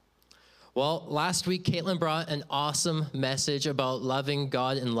Well, last week, Caitlin brought an awesome message about loving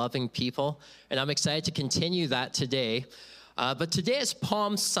God and loving people, and I'm excited to continue that today. But today is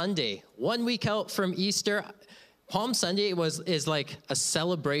Palm Sunday, 1 week out from Easter. Palm Sunday is like a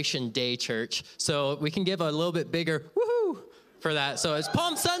celebration day, church, so we can give a little bit bigger woohoo for that. So it's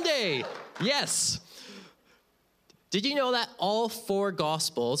Palm Sunday, yes. Did you know that all four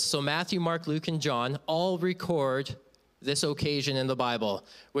Gospels, so Matthew, Mark, Luke, and John, all record this occasion in the Bible,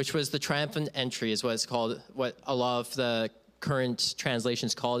 which was the Triumphant Entry is what it's called, what a lot of the current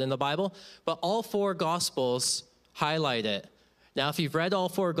translations call it in the Bible. But all four Gospels highlight it. Now, if you've read all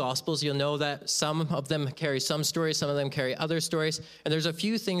four Gospels, you'll know that some of them carry some stories, some of them carry other stories, and there's a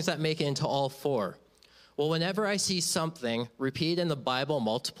few things that make it into all four. Well, whenever I see something repeated in the Bible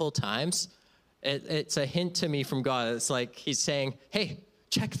multiple times, it's a hint to me from God. It's like he's saying, hey,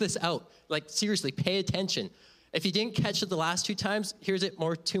 check this out. Like, seriously, pay attention. If you didn't catch it the last 2 times, here's it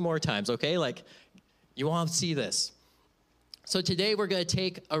two more times, okay? Like, you want to see this. So today we're going to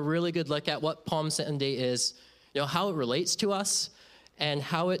take a really good look at what Palm Sunday is, how it relates to us, and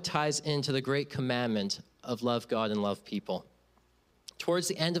how it ties into the great commandment of love God and love people. Towards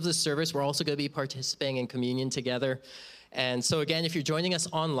the end of the service, we're also going to be participating in communion together. And so again, if you're joining us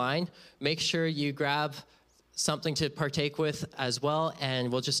online, make sure you grab something to partake with as well,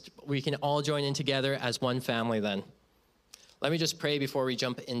 and we can all join in together as one family then. Let me just pray before we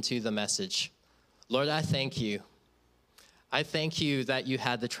jump into the message. Lord, I thank you. I thank you that you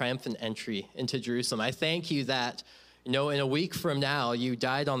had the triumphant entry into Jerusalem. I thank you that, in a week from now, you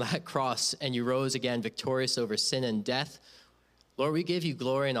died on that cross and you rose again victorious over sin and death. Lord, we give you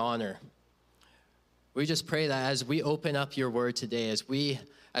glory and honor. We just pray that as we open up your word today, as we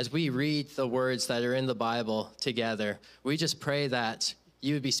read the words that are in the Bible together, we just pray that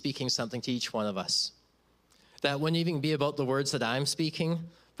you would be speaking something to each one of us. That wouldn't even be about the words that I'm speaking,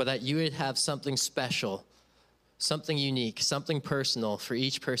 but that you would have something special, something unique, something personal for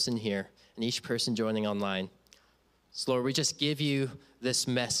each person here and each person joining online. So Lord, we just give you this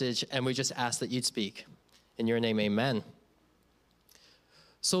message and we just ask that you'd speak. In your name, amen.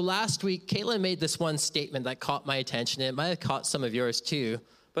 So last week, Caitlin made this one statement that caught my attention. It might have caught some of yours too.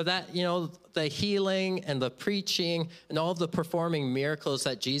 But that, the healing and the preaching and all of the performing miracles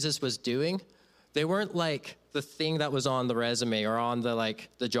that Jesus was doing, they weren't like the thing that was on the resume or on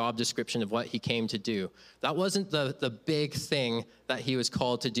the job description of what he came to do. That wasn't the big thing that he was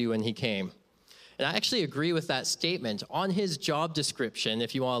called to do when he came. And I actually agree with that statement. On his job description,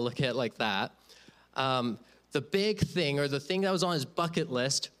 if you want to look at it like that, the big thing or the thing that was on his bucket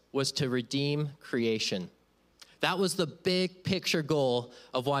list was to redeem creation. That was the big picture goal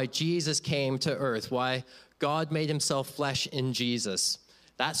of why Jesus came to earth, why God made himself flesh in Jesus.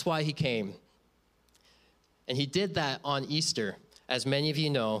 That's why he came. And he did that on Easter, as many of you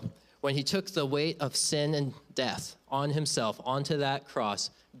know, when he took the weight of sin and death on himself, onto that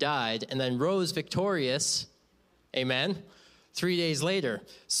cross, died, and then rose victorious, amen, 3 days later.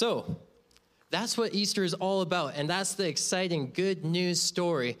 So that's what Easter is all about, and that's the exciting good news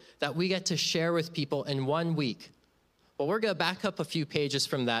story that we get to share with people in 1 week. Well, we're going to back up a few pages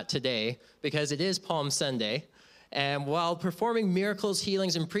from that today because it is Palm Sunday, and while performing miracles,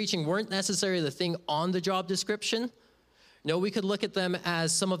 healings, and preaching weren't necessarily the thing on the job description, we could look at them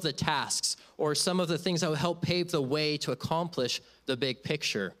as some of the tasks or some of the things that would help pave the way to accomplish the big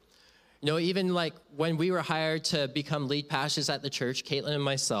picture. Even like when we were hired to become lead pastors at the church, Caitlin and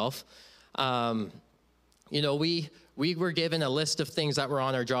myself, we were given a list of things that were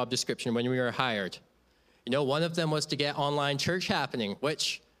on our job description when we were hired. One of them was to get online church happening,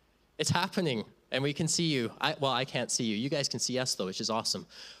 which it's happening, and we can see you. I can't see you. You guys can see us, though, which is awesome.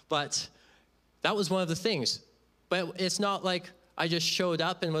 But that was one of the things. But it's not like I just showed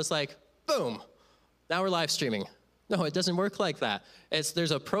up and was like, boom, now we're live streaming. No, it doesn't work like that.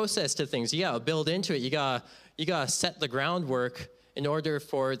 There's a process to things. You got to build into it. You got to set the groundwork in order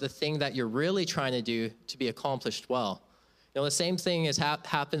for the thing that you're really trying to do to be accomplished well. The same thing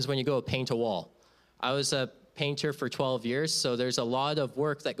happens when you go paint a wall. I was a painter for 12 years, so there's a lot of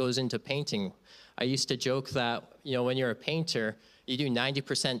work that goes into painting. I used to joke that, when you're a painter, you do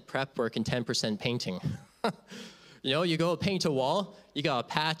 90% prep work and 10% painting. You go paint a wall, you got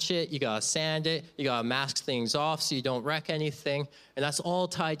to patch it, you got to sand it, you got to mask things off so you don't wreck anything, and that's all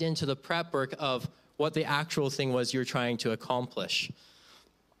tied into the prep work of what the actual thing was you're trying to accomplish.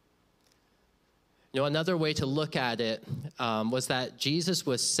 Another way to look at it was that Jesus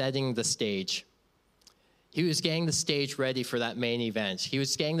was setting the stage. He was getting the stage ready for that main event. He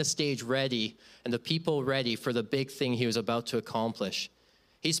was getting the stage ready and the people ready for the big thing he was about to accomplish.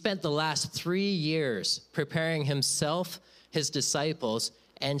 He spent the last 3 years preparing himself, his disciples,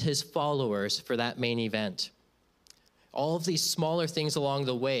 and his followers for that main event. All of these smaller things along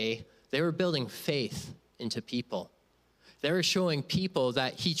the way, they were building faith into people. They were showing people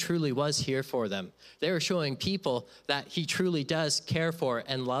that he truly was here for them. They were showing people that he truly does care for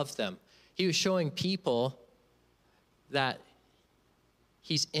and love them. He was showing people that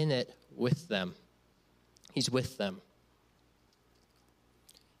he's in it with them. He's with them.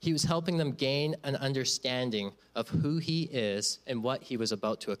 He was helping them gain an understanding of who he is and what he was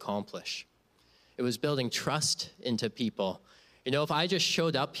about to accomplish. It was building trust into people. You know, if I just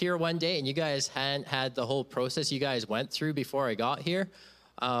showed up here one day and you guys hadn't had the whole process you guys went through before I got here,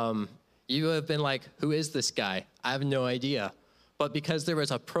 you would have been like, who is this guy? I have no idea. But because there was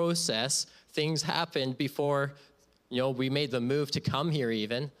a process, things happened before, we made the move to come here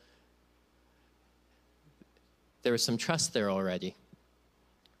even. There was some trust there already.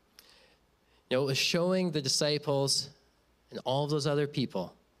 It was showing the disciples and all of those other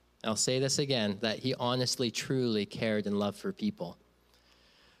people, I'll say this again, that he honestly, truly cared and loved for people.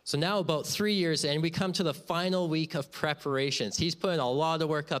 So now about 3 years in, we come to the final week of preparations. He's put in a lot of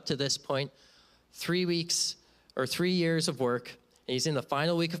work up to this point, 3 years of work. And he's in the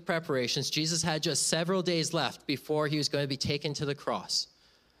final week of preparations. Jesus had just several days left before he was going to be taken to the cross,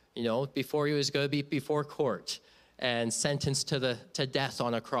 before he was going to be before court and sentenced to death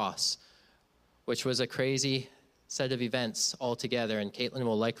on a cross, which was a crazy set of events altogether, and Caitlin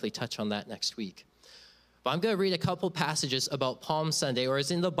will likely touch on that next week. But I'm going to read a couple passages about Palm Sunday, or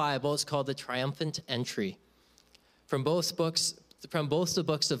as in the Bible, it's called the Triumphant Entry, from both the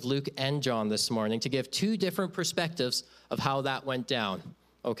books of Luke and John this morning, to give two different perspectives of how that went down,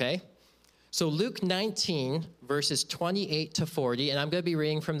 okay? So Luke 19, verses 28 to 40, and I'm going to be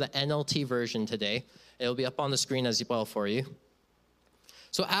reading from the NLT version today. It'll be up on the screen as well for you.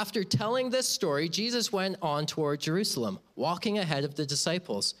 So after telling this story, Jesus went on toward Jerusalem, walking ahead of the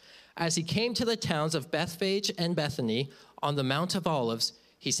disciples. As he came to the towns of Bethphage and Bethany on the Mount of Olives,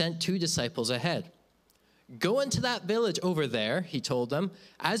 he sent 2 disciples ahead. Go into that village over there, he told them.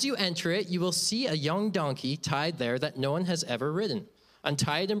 As you enter it, you will see a young donkey tied there that no one has ever ridden.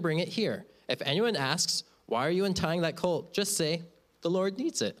 Untie it and bring it here. If anyone asks, why are you untying that colt? Just say, the Lord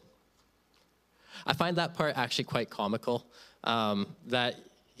needs it. I find that part actually quite comical. That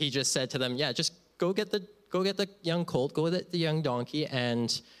he just said to them, just go get the young colt, go get the young donkey,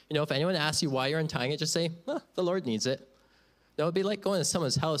 and if anyone asks you why you're untying it, just say, the Lord needs it. That would be like going to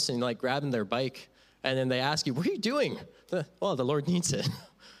someone's house and grabbing their bike, and then they ask you, what are you doing? Well, the Lord needs it.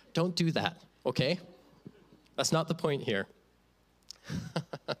 Don't do that, okay? That's not the point here.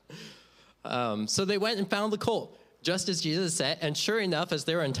 So they went and found the colt, just as Jesus said, and sure enough, as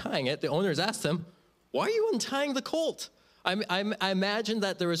they were untying it, the owners asked them, why are you untying the colt? I imagine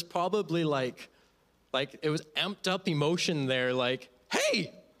that there was probably like it was amped up emotion there, like,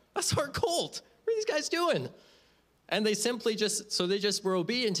 hey, that's our colt. What are these guys doing? And they simply just were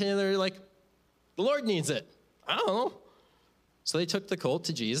obedient, and they're like, the Lord needs it. I don't know. So they took the colt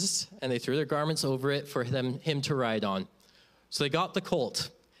to Jesus, and they threw their garments over it for him to ride on. So they got the colt.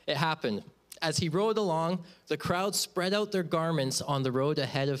 It happened. As he rode along, the crowd spread out their garments on the road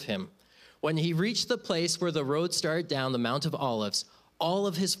ahead of him. When he reached the place where the road started down the Mount of Olives, all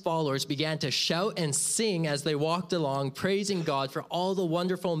of his followers began to shout and sing as they walked along, praising God for all the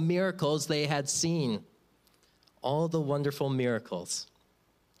wonderful miracles they had seen. All the wonderful miracles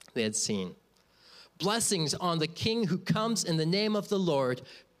they had seen. Blessings on the King who comes in the name of the Lord,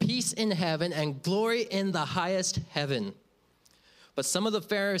 peace in heaven and glory in the highest heaven. But some of the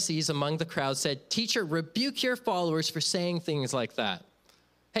Pharisees among the crowd said, Teacher, rebuke your followers for saying things like that.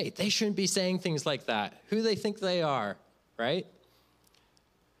 Hey, they shouldn't be saying things like that. Who do they think they are, right?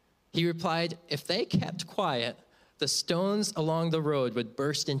 He replied, if they kept quiet, the stones along the road would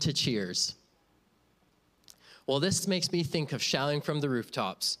burst into cheers. Well, this makes me think of shouting from the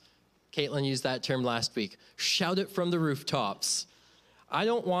rooftops. Caitlin used that term last week. Shout it from the rooftops. I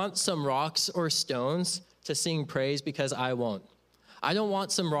don't want some rocks or stones to sing praise because I won't. I don't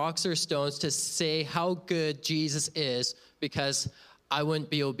want some rocks or stones to say how good Jesus is because I wouldn't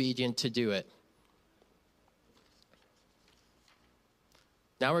be obedient to do it.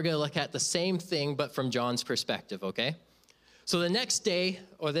 Now we're going to look at the same thing, but from John's perspective, okay? So the next day,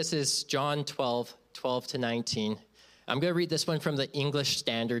 or this is John 12 to 19. I'm going to read this one from the English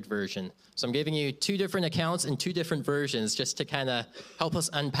Standard Version. So I'm giving you 2 different accounts and 2 different versions just to kind of help us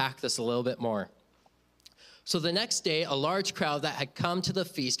unpack this a little bit more. So the next day, a large crowd that had come to the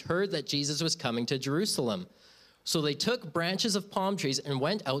feast heard that Jesus was coming to Jerusalem. So they took branches of palm trees and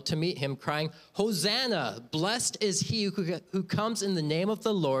went out to meet him, crying, Hosanna! Blessed is he who comes in the name of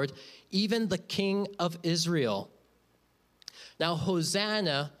the Lord, even the King of Israel. Now,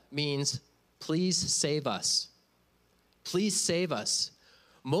 Hosanna means, please save us. Please save us.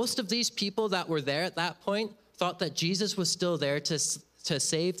 Most of these people that were there at that point thought that Jesus was still there to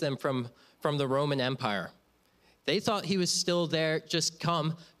save them from the Roman Empire. They thought he was still there, just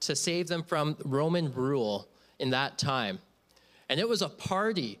come to save them from Roman rule in that time. And it was a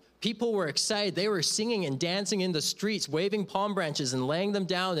party. People were excited. They were singing and dancing in the streets, waving palm branches and laying them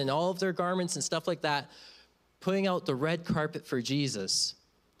down in all of their garments and stuff like that, putting out the red carpet for Jesus.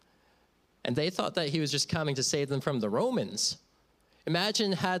 And they thought that he was just coming to save them from the Romans.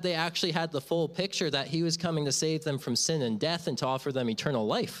 Imagine had they actually had the full picture that he was coming to save them from sin and death and to offer them eternal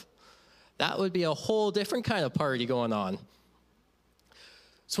life. That would be a whole different kind of party going on.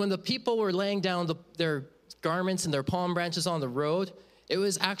 So when the people were laying down their garments and their palm branches on the road, it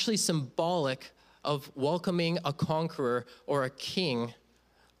was actually symbolic of welcoming a conqueror or a king,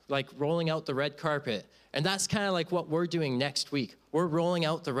 like rolling out the red carpet. And that's kind of like what we're doing next week. We're rolling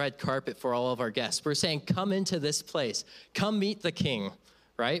out the red carpet for all of our guests. We're saying, come into this place. Come meet the king,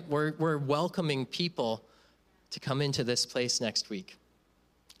 right? We're welcoming people to come into this place next week.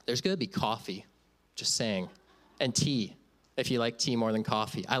 There's going to be coffee, just saying, and tea, if you like tea more than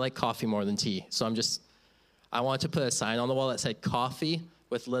coffee. I like coffee more than tea, so I wanted to put a sign on the wall that said coffee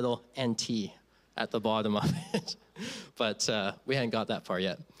with little NT at the bottom of it. But we hadn't got that far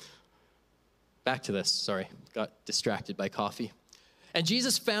yet. Back to this, sorry, got distracted by coffee. And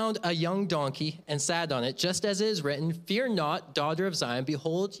Jesus found a young donkey and sat on it, just as it is written, "Fear not, daughter of Zion,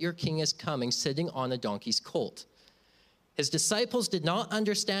 behold, your king is coming, sitting on a donkey's colt." His disciples did not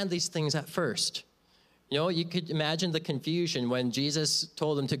understand these things at first. You know, you could imagine the confusion when Jesus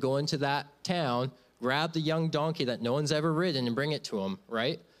told them to go into that town, grab the young donkey that no one's ever ridden and bring it to him,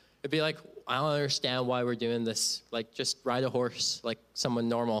 right? It'd be like, I don't understand why we're doing this. Like, just ride a horse like someone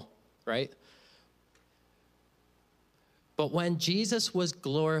normal, right? But when Jesus was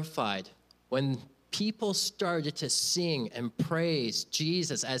glorified, when people started to sing and praise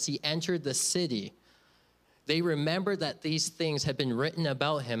Jesus as he entered the city, they remembered that these things had been written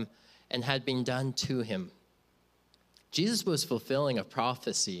about him and had been done to him. Jesus was fulfilling a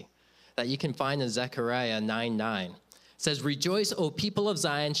prophecy that you can find in Zechariah 9:9. It says, "Rejoice, O people of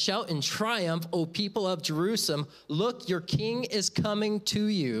Zion, shout in triumph, O people of Jerusalem. Look, your king is coming to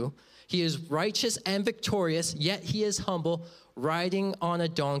you. He is righteous and victorious, yet he is humble, riding on a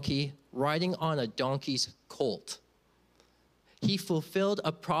donkey's colt." He fulfilled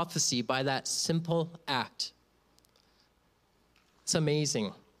a prophecy by that simple act. It's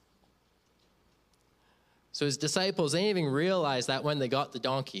amazing. So his disciples, they didn't even realize that when they got the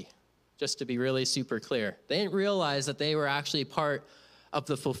donkey, just to be really super clear. They didn't realize that they were actually part of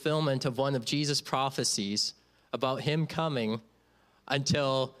the fulfillment of one of Jesus' prophecies about him coming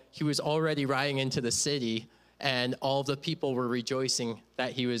until he was already riding into the city and all the people were rejoicing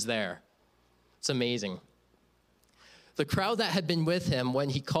that he was there. It's amazing. The crowd that had been with him when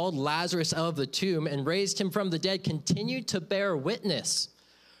he called Lazarus out of the tomb and raised him from the dead continued to bear witness.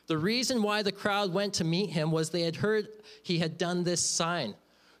 The reason why the crowd went to meet him was they had heard he had done this sign.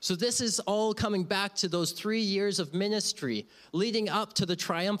 So this is all coming back to those 3 years of ministry leading up to the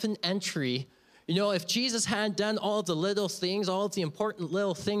triumphant entry. You know, if Jesus had done all of the little things, all of the important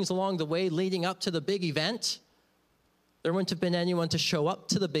little things along the way leading up to the big event, there wouldn't have been anyone to show up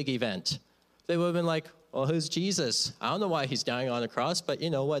to the big event. They would have been like, well, who's Jesus? I don't know why he's dying on a cross, but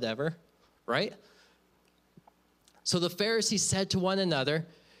whatever, right? So the Pharisees said to one another,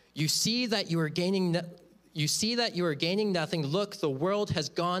 you see that you are gaining nothing. Look, the world has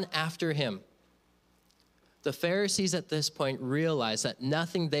gone after him. The Pharisees at this point realized that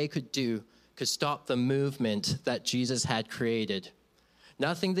nothing they could do could stop the movement that Jesus had created.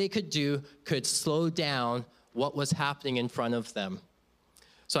 Nothing they could do could slow down what was happening in front of them.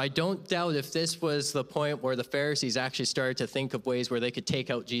 So I don't doubt if this was the point where the Pharisees actually started to think of ways where they could take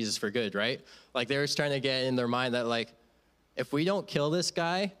out Jesus for good, right? Like they were starting to get in their mind that like, if we don't kill this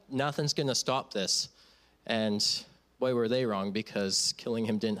guy, nothing's going to stop this. And boy, were they wrong, because killing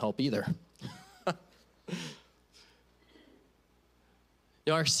him didn't help either.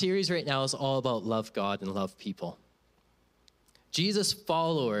 Our series right now is all about love God and love people. Jesus'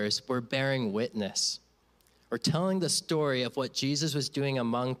 followers were bearing witness, or telling the story of what Jesus was doing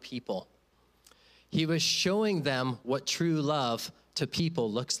among people. He was showing them what true love to people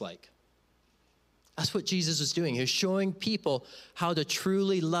looks like. That's what Jesus was doing. He was showing people how to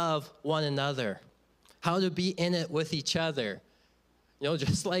truly love one another, how to be in it with each other.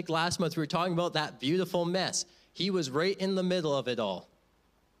 Just like last month, we were talking about that beautiful mess. He was right in the middle of it all.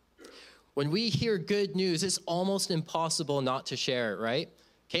 When we hear good news, it's almost impossible not to share it, right?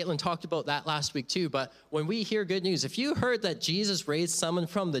 Caitlin talked about that last week too, but when we hear good news, if you heard that Jesus raised someone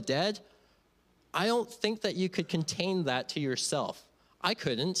from the dead, I don't think that you could contain that to yourself. I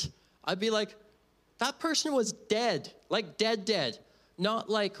couldn't. I'd be like, that person was dead, like dead. Not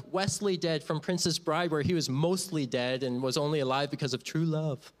like Wesley dead from Princess Bride, where he was mostly dead and was only alive because of true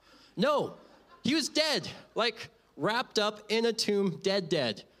love. No, he was dead, like wrapped up in a tomb,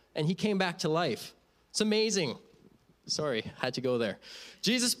 dead, and he came back to life. It's amazing. Sorry, had to go there.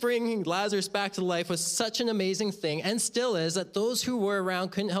 Jesus bringing Lazarus back to life was such an amazing thing, and still is, that those who were around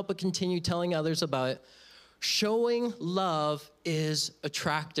couldn't help but continue telling others about it. Showing love is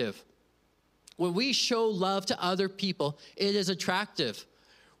attractive. When we show love to other people, it is attractive.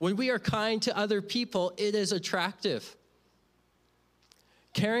 When we are kind to other people, it is attractive.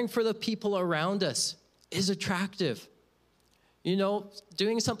 Caring for the people around us is attractive. You know,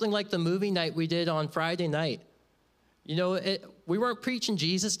 doing something like the movie night we did on Friday night. You know, we weren't preaching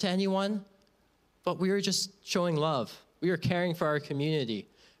Jesus to anyone, but we were just showing love. We were caring for our community.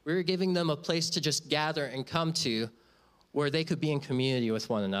 We were giving them a place to just gather and come to where they could be in community with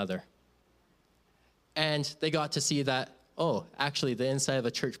one another. And they got to see that, oh, actually, the inside of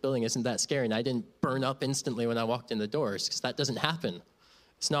a church building isn't that scary, and I didn't burn up instantly when I walked in the doors, because that doesn't happen.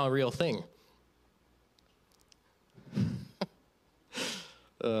 It's not a real thing.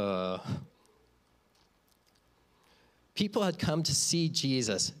 People had come to see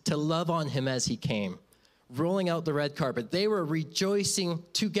Jesus, to love on him as he came, rolling out the red carpet. They were rejoicing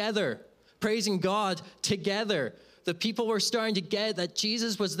together, praising God together. The people were starting to get that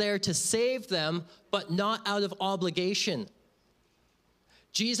Jesus was there to save them, but not out of obligation.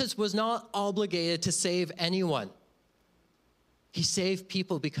 Jesus was not obligated to save anyone. He saved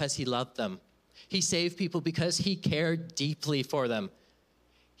people because he loved them. He saved people because he cared deeply for them.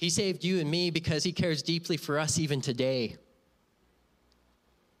 He saved you and me because he cares deeply for us even today.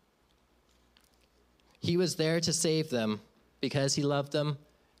 He was there to save them because he loved them,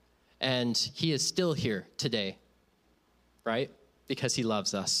 and he is still here today, right? Because he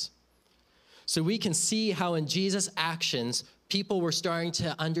loves us. So we can see how in Jesus' actions, people were starting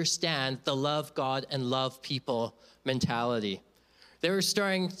to understand the love God and love people mentality. They were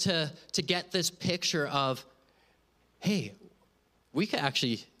starting to get this picture of, hey, we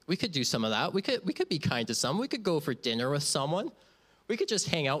could do some of that. We could be kind to someone. We could go for dinner with someone. We could just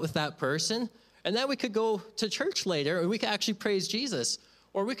hang out with that person. And then we could go to church later, and we could actually praise Jesus.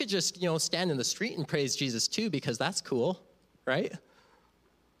 Or we could just, stand in the street and praise Jesus too, because that's cool, right?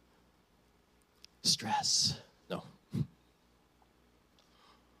 Stress. No.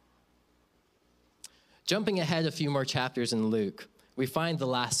 Jumping ahead a few more chapters in Luke, we find the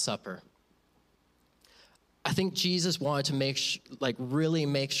Last Supper. I think Jesus wanted to really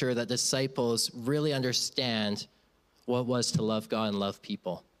make sure that disciples really understand what it was to love God and love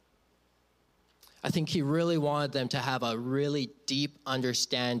people. I think he really wanted them to have a really deep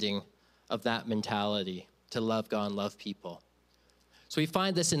understanding of that mentality, to love God and love people. So we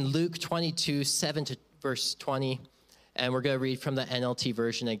find this in Luke 22, 7 to verse 20, and we're going to read from the NLT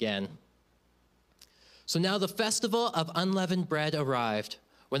version again. So now the festival of unleavened bread arrived,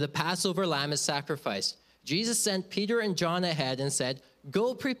 when the Passover lamb is sacrificed. Jesus sent Peter and John ahead and said,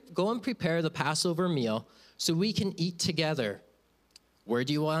 Go and prepare the Passover meal so we can eat together. Where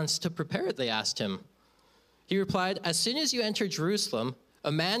do you want us to prepare it? They asked him. He replied, As soon as you enter Jerusalem,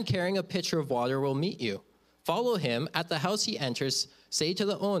 a man carrying a pitcher of water will meet you. Follow him. At the house he enters, say to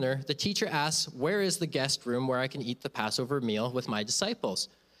the owner, the teacher asks, Where is the guest room where I can eat the Passover meal with my disciples?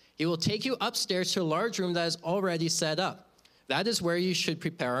 He will take you upstairs to a large room that is already set up. That is where you should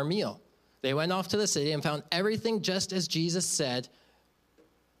prepare our meal. They went off to the city and found everything just as Jesus said,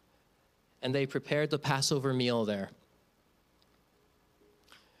 and they prepared the Passover meal there.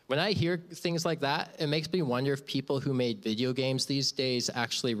 When I hear things like that, it makes me wonder if people who made video games these days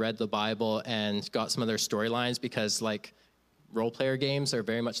actually read the Bible and got some of their storylines, because role-player games are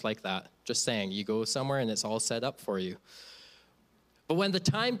very much like that. Just saying, you go somewhere and it's all set up for you. But when the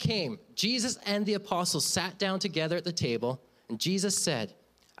time came, Jesus and the apostles sat down together at the table, and Jesus said,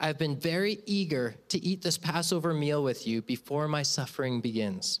 I have been very eager to eat this Passover meal with you before my suffering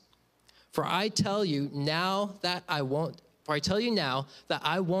begins. For I tell you now that I won't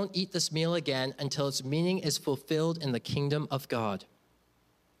eat this meal again until its meaning is fulfilled in the kingdom of God.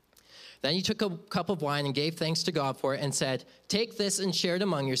 Then he took a cup of wine and gave thanks to God for it and said, Take this and share it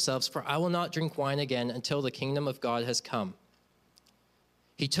among yourselves, for I will not drink wine again until the kingdom of God has come.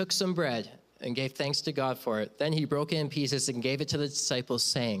 He took some bread and gave thanks to God for it. Then he broke it in pieces and gave it to the disciples,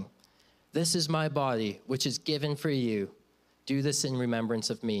 saying, This is my body, which is given for you. Do this in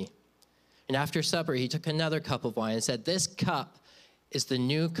remembrance of me. And after supper, he took another cup of wine and said, This cup is the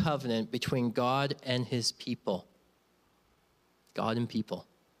new covenant between God and his people. God and people.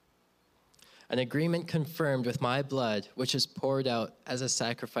 An agreement confirmed with my blood, which is poured out as a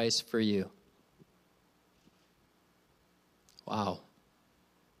sacrifice for you. Wow.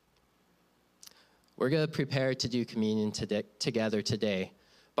 We're going to prepare to do communion together today.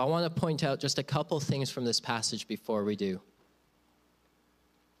 But I want to point out just a couple things from this passage before we do.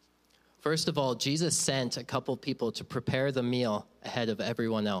 First of all, Jesus sent a couple people to prepare the meal ahead of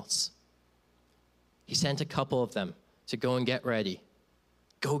everyone else. He sent a couple of them to go and get ready.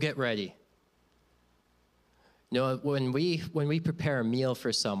 Go get ready. You know, when we prepare a meal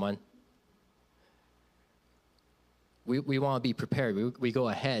for someone, we want to be prepared. We go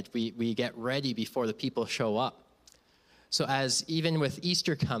ahead. We get ready before the people show up. So as even with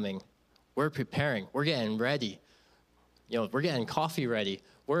Easter coming, we're preparing. We're getting ready. You know, we're getting coffee ready.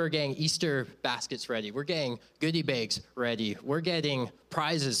 We're getting Easter baskets ready. We're getting goodie bags ready. We're getting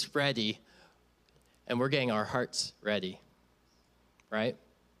prizes ready. And we're getting our hearts ready. Right?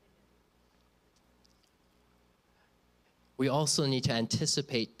 We also need to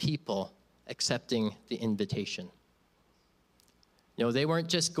anticipate people accepting the invitation. You know, they weren't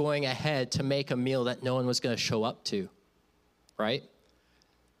just going ahead to make a meal that no one was going to show up to, right?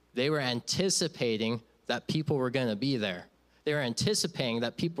 They were anticipating that people were going to be there. They were anticipating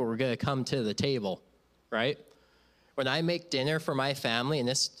that people were going to come to the table, right? When I make dinner for my family, and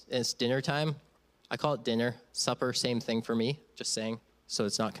it's dinner time, I call it dinner, supper, same thing for me, just saying, so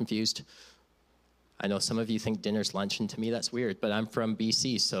it's not confused. I know some of you think dinner's lunch, and to me that's weird, but I'm from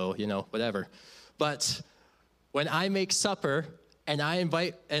BC, so, you know, whatever. But when I make supper, and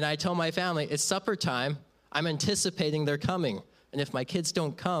I tell my family, it's supper time, I'm anticipating they're coming. And if my kids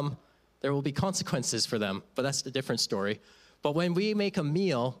don't come, there will be consequences for them. But that's a different story. But when we make a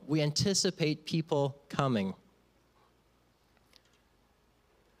meal, we anticipate people coming.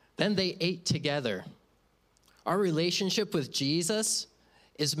 Then they ate together. Our relationship with Jesus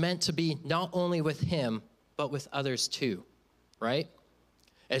is meant to be not only with him, but with others too, right?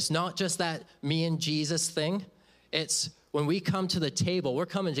 It's not just that me and Jesus thing. It's when we come to the table, we're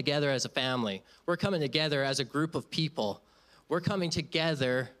coming together as a family. We're coming together as a group of people. We're coming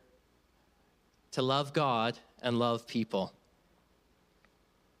together to love God and love people.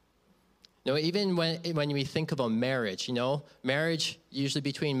 You know, even when we think about marriage, you know, marriage usually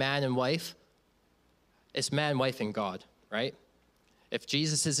between man and wife, it's man, wife, and God, right? If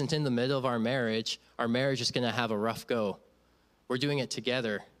Jesus isn't in the middle of our marriage is going to have a rough go. We're doing it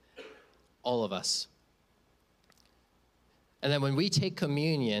together, all of us. And then when we take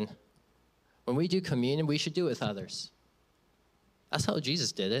communion, when we do communion, we should do it with others. That's how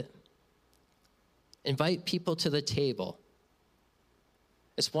Jesus did it. Invite people to the table.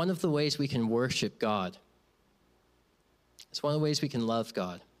 It's one of the ways we can worship God. It's one of the ways we can love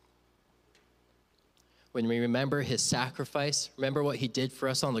God. When we remember his sacrifice, remember what he did for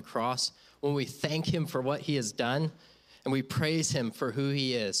us on the cross, when we thank him for what he has done, and we praise him for who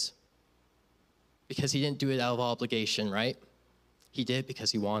he is. Because he didn't do it out of obligation, right? He did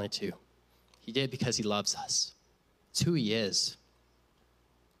because he wanted to. He did because he loves us. It's who he is.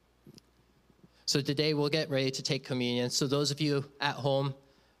 So today we'll get ready to take communion. So those of you at home,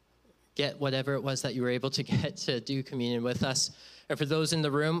 get whatever it was that you were able to get to do communion with us. And for those in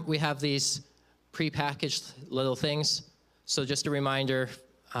the room, we have these prepackaged little things. So just a reminder,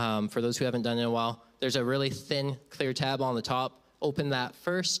 for those who haven't done it in a while, there's a really thin, clear tab on the top. Open that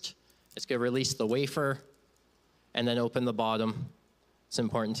first. It's going to release the wafer, and then open the bottom. It's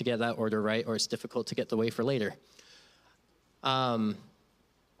important to get that order right, or it's difficult to get the wafer later.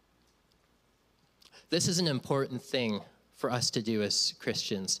 This is an important thing for us to do as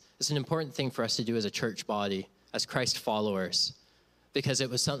Christians. It's an important thing for us to do as a church body, as Christ followers, because it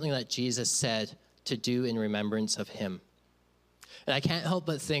was something that Jesus said to do in remembrance of him. And I can't help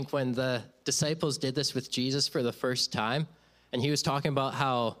but think when the disciples did this with Jesus for the first time, and he was talking about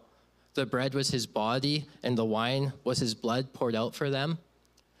how the bread was his body and the wine was his blood poured out for them,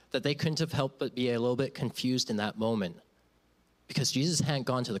 that they couldn't have helped but be a little bit confused in that moment, because Jesus hadn't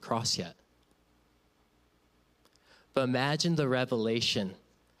gone to the cross yet. But imagine the revelation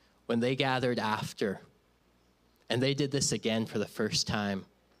when they gathered after and they did this again for the first time.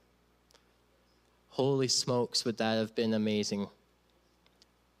 Holy smokes, would that have been amazing?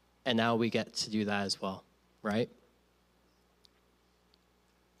 And now we get to do that as well, right?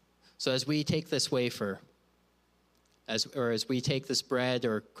 So as we take this wafer, as we take this bread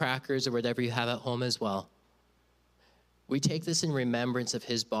or crackers or whatever you have at home as well, we take this in remembrance of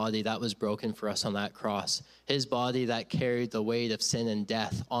his body that was broken for us on that cross. His body that carried the weight of sin and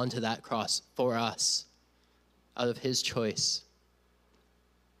death onto that cross for us out of his choice.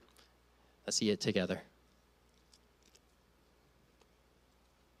 Let's eat it together.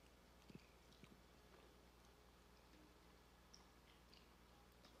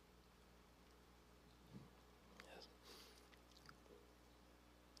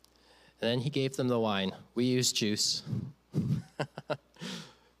 And then he gave them the wine. We use juice,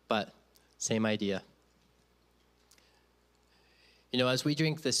 but same idea. You know, as we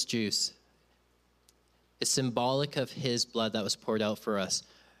drink this juice, it's symbolic of his blood that was poured out for us,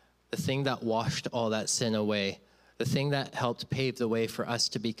 the thing that washed all that sin away, the thing that helped pave the way for us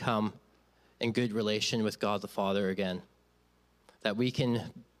to become in good relation with God the Father again, that we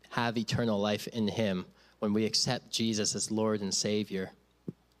can have eternal life in him when we accept Jesus as Lord and Savior.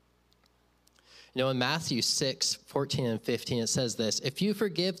 You know, in Matthew 6:14 and 15, it says this: "If you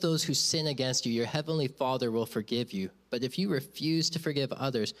forgive those who sin against you, your heavenly Father will forgive you. But if you refuse to forgive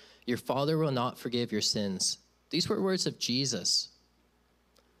others, your Father will not forgive your sins." These were words of Jesus.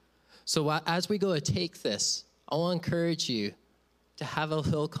 So as we go to take this, I want to encourage you to have a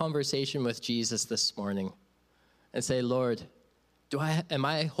little conversation with Jesus this morning and say, Lord, am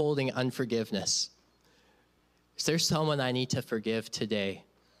I holding unforgiveness? Is there someone I need to forgive today?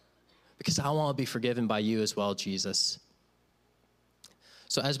 Because I want to be forgiven by you as well, Jesus.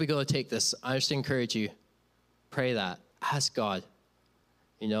 So as we go to take this, I just encourage you, pray that. Ask God,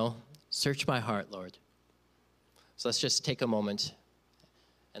 search my heart, Lord. So let's just take a moment,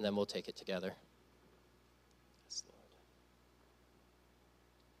 and then we'll take it together. Yes, Lord.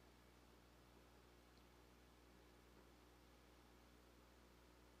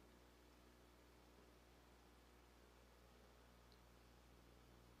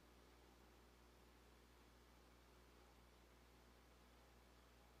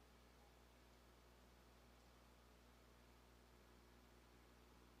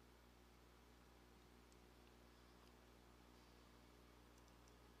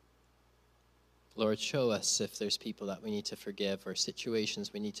 Lord, show us if there's people that we need to forgive or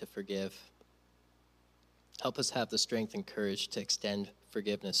situations we need to forgive. Help us have the strength and courage to extend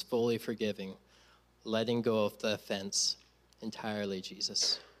forgiveness, fully forgiving, letting go of the offense entirely,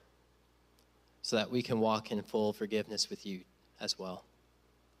 Jesus, so that we can walk in full forgiveness with you as well.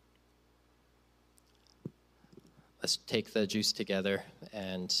 Let's take the juice together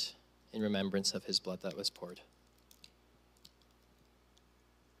and in remembrance of his blood that was poured.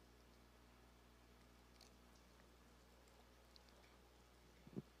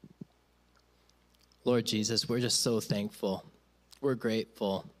 Lord Jesus, we're just so thankful. We're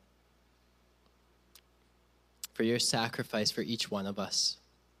grateful for your sacrifice for each one of us.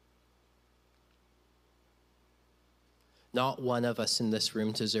 Not one of us in this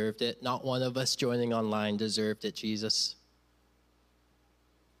room deserved it. Not one of us joining online deserved it, Jesus.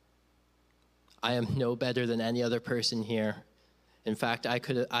 I am no better than any other person here. In fact,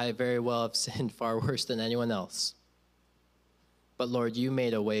 I very well have sinned far worse than anyone else. But Lord, you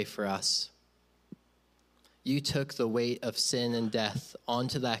made a way for us. You took the weight of sin and death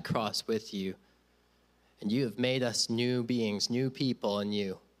onto that cross with you. And you have made us new beings, new people in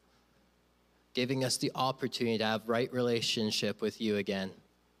you, giving us the opportunity to have right relationship with you again.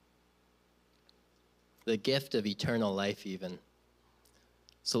 The gift of eternal life even.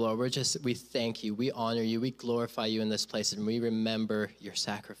 So Lord, we thank you, we honor you, we glorify you in this place, and we remember your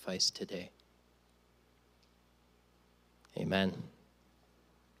sacrifice today. Amen.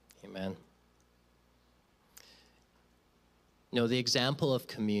 Amen. The example of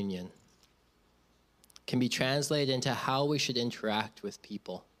communion can be translated into how we should interact with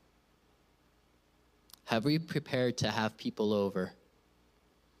people. Have we prepared to have people over?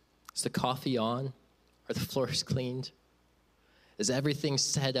 Is the coffee on? Are the floors cleaned? Is everything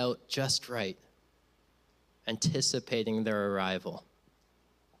set out just right, anticipating their arrival?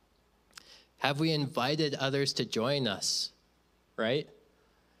 Have we invited others to join us, right?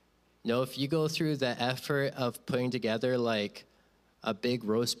 If you go through the effort of putting together like a big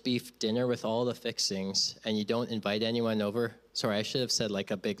roast beef dinner with all the fixings and you don't invite anyone over, sorry, I should have said like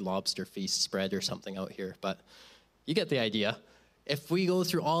a big lobster feast spread or something out here, but you get the idea. If we go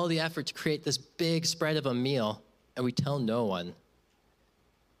through all the effort to create this big spread of a meal and we tell no one,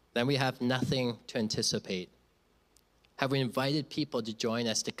 then we have nothing to anticipate. Have we invited people to join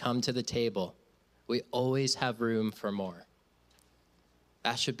us to come to the table? We always have room for more.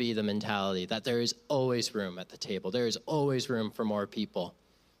 That should be the mentality, that there is always room at the table. There is always room for more people.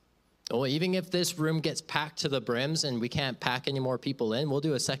 Well, even if this room gets packed to the brims and we can't pack any more people in, we'll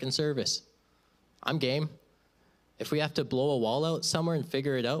do a second service. I'm game. If we have to blow a wall out somewhere and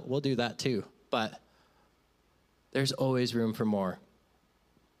figure it out, we'll do that too. But there's always room for more.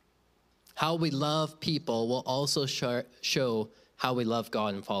 How we love people will also show how we love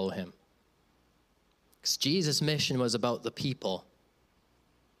God and follow him. Because Jesus' mission was about the people.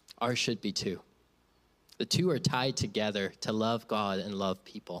 Ours should be too. The two are tied together to love God and love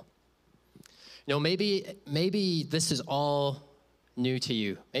people. You know, maybe this is all new to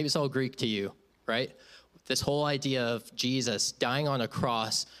you. Maybe it's all Greek to you, right? This whole idea of Jesus dying on a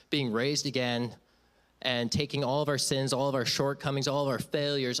cross, being raised again, and taking all of our sins, all of our shortcomings, all of our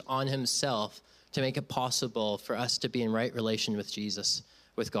failures on himself to make it possible for us to be in right relation with Jesus,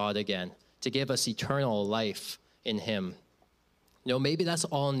 with God again, to give us eternal life in him. You know, maybe that's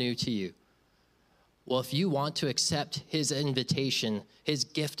all new to you. Well, if you want to accept his invitation, his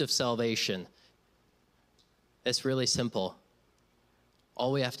gift of salvation, it's really simple.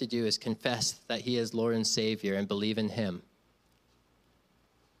 All we have to do is confess that he is Lord and Savior and believe in him.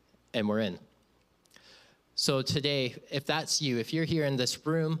 And we're in. So today, if that's you, if you're here in this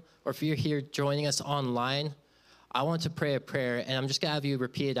room, or if you're here joining us online, I want to pray a prayer, and I'm just going to have you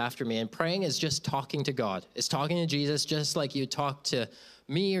repeat it after me. And praying is just talking to God. It's talking to Jesus just like you talk to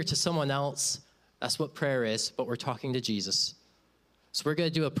me or to someone else. That's what prayer is, but we're talking to Jesus. So we're going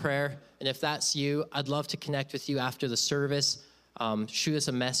to do a prayer, and if that's you, I'd love to connect with you after the service. Shoot us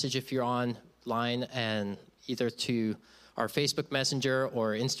a message if you're online, and either to our Facebook Messenger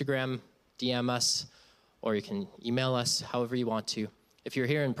or Instagram, DM us, or you can email us however you want to. If you're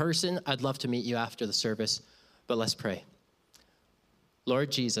here in person, I'd love to meet you after the service, but let's pray.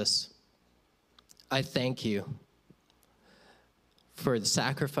 Lord Jesus, I thank you for the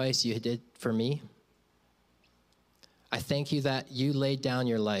sacrifice you did for me. I thank you that you laid down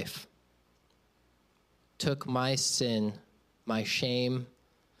your life, took my sin, my shame,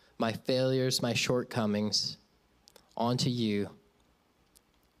 my failures, my shortcomings onto you,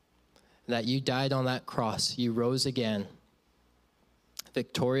 and that you died on that cross. You rose again,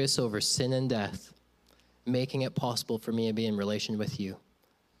 victorious over sin and death, making it possible for me to be in relation with you.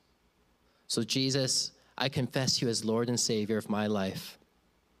 So Jesus, I confess you as Lord and Savior of my life.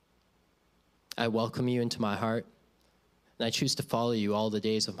 I welcome you into my heart, and I choose to follow you all the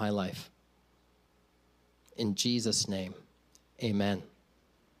days of my life. In Jesus' name, amen.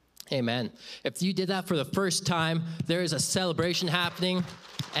 Amen. If you did that for the first time, there is a celebration happening,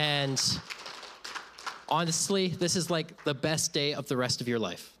 and honestly, this is like the best day of the rest of your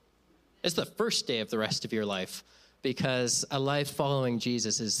life. It's the first day of the rest of your life, because a life following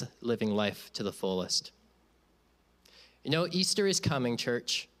Jesus is living life to the fullest. You know, Easter is coming,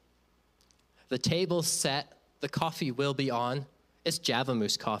 church. The table's set. The coffee will be on. It's Java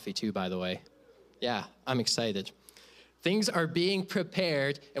Moose coffee too, by the way. Yeah, I'm excited. Things are being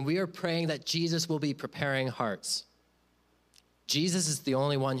prepared, and we are praying that Jesus will be preparing hearts. Jesus is the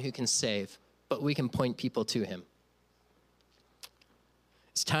only one who can save, but we can point people to him.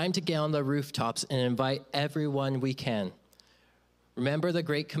 It's time to get on the rooftops and invite everyone we can. Remember the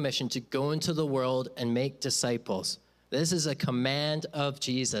Great Commission to go into the world and make disciples. This is a command of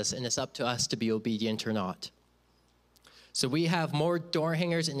Jesus, and it's up to us to be obedient or not. So we have more door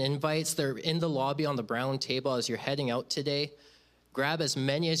hangers and invites. They're in the lobby on the brown table as you're heading out today. Grab as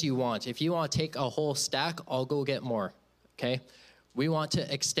many as you want. If you want to take a whole stack, I'll go get more, okay? We want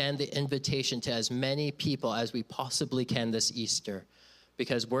to extend the invitation to as many people as we possibly can this Easter,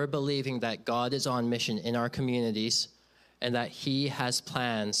 because we're believing that God is on mission in our communities and that he has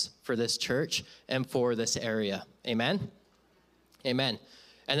plans for this church and for this area. Amen? Amen.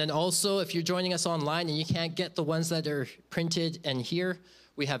 And then also, if you're joining us online and you can't get the ones that are printed and here,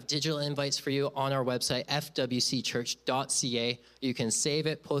 we have digital invites for you on our website, fwcchurch.ca. You can save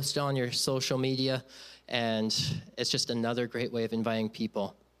it, post it on your social media, and it's just another great way of inviting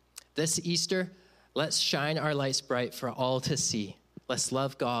people. This Easter, let's shine our lights bright for all to see. Let's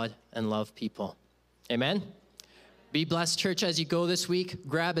love God and love people. Amen? Be blessed, church, as you go this week.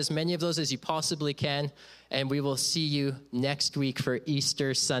 Grab as many of those as you possibly can, and we will see you next week for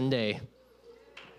Easter Sunday.